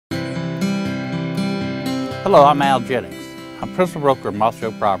Hello, I'm Al Jennings. I'm principal broker of Mossy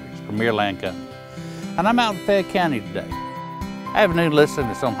Properties, Premier Land Company, and I'm out in Fayette County today. I have a new listing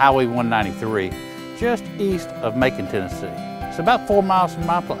that's on Highway 193, just east of Macon, Tennessee. It's about 4 miles from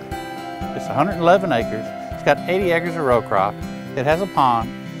my place. It's 111 acres. It's got 80 acres of row crop. It has a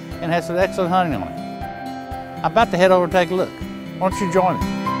pond and has some excellent hunting on it. I'm about to head over and take a look. Why don't you join me?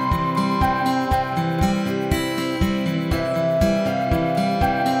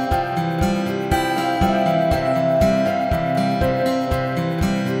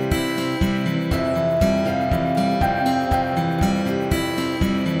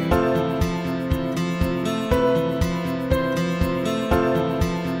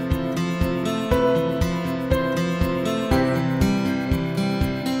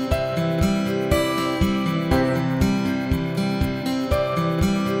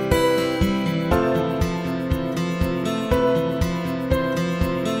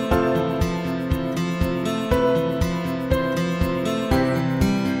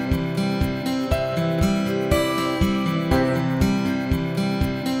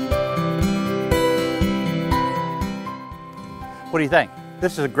 What do you think?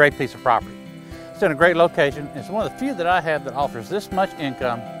 This is a great piece of property. It's in a great location. It's one of the few that I have that offers this much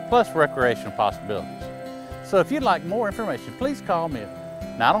income plus recreational possibilities. So if you'd like more information, please call me at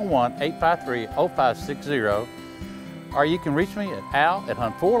 901-853-0560, or you can reach me at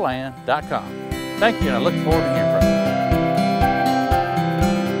al@hunt4land.com. Thank you, and I look forward to hearing from you.